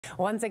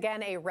Once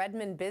again, a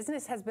Redmond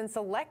business has been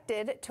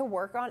selected to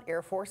work on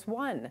Air Force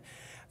One.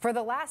 For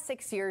the last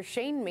 6 years,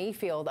 Shane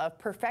Mayfield of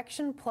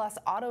Perfection Plus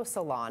Auto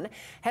Salon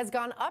has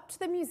gone up to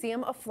the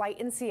Museum of Flight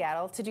in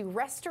Seattle to do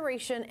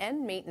restoration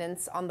and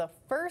maintenance on the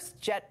first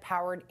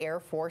jet-powered Air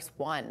Force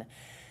One.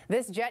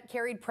 This jet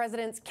carried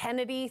Presidents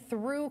Kennedy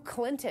through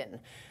Clinton.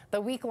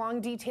 The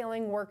week-long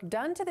detailing work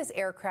done to this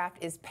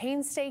aircraft is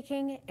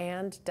painstaking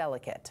and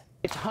delicate.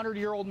 It's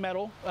 100-year-old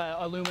metal,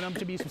 aluminum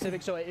to be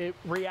specific, so it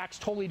reacts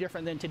totally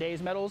different than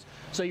today's metals.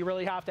 So you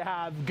really have to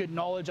have good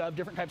knowledge of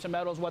different types of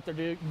metals, what they're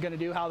going to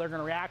do, how they're going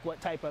to react,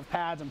 what type of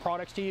pads and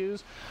products to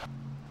use.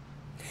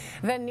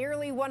 The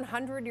nearly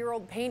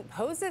 100-year-old paint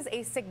poses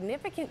a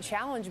significant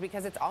challenge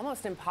because it's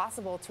almost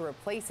impossible to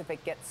replace if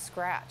it gets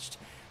scratched.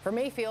 For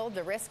Mayfield,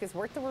 the risk is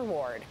worth the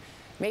reward.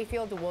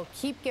 Mayfield will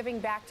keep giving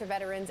back to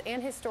veterans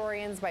and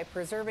historians by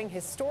preserving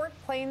historic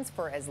planes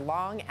for as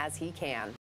long as he can.